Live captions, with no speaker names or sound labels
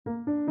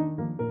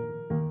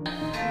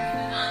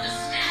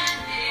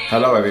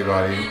Hello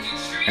everybody,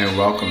 and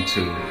welcome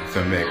to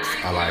The Mix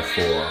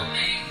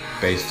LI4,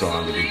 based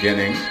on the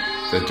beginning,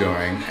 the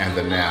during, and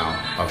the now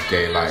of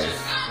gay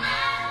life.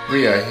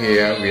 We are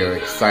here, we are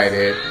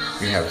excited,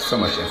 we have so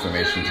much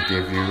information to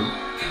give you.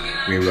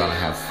 We're going to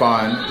have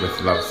fun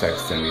with love,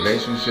 sex, and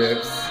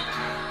relationships,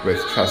 with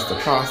trust the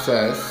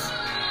process,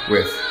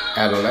 with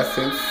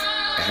adolescence,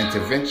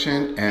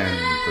 intervention, and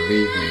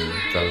believe me,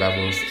 the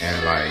levels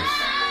in life.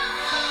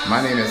 My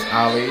name is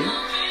Ali.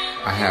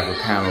 I have a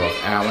panel of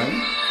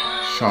Alan,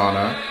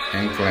 Shauna,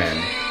 and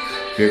Glenn.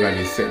 We're going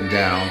to be sitting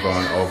down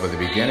going over the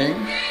beginning,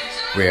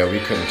 where we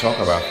couldn't talk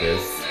about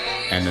this,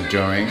 and the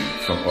during,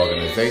 from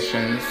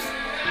organizations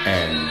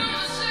and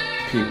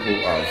people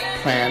of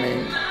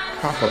planning,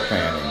 proper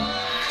planning,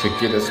 to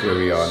get us where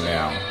we are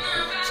now.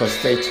 So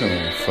stay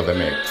tuned for The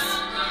Mix.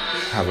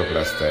 Have a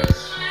blessed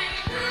day.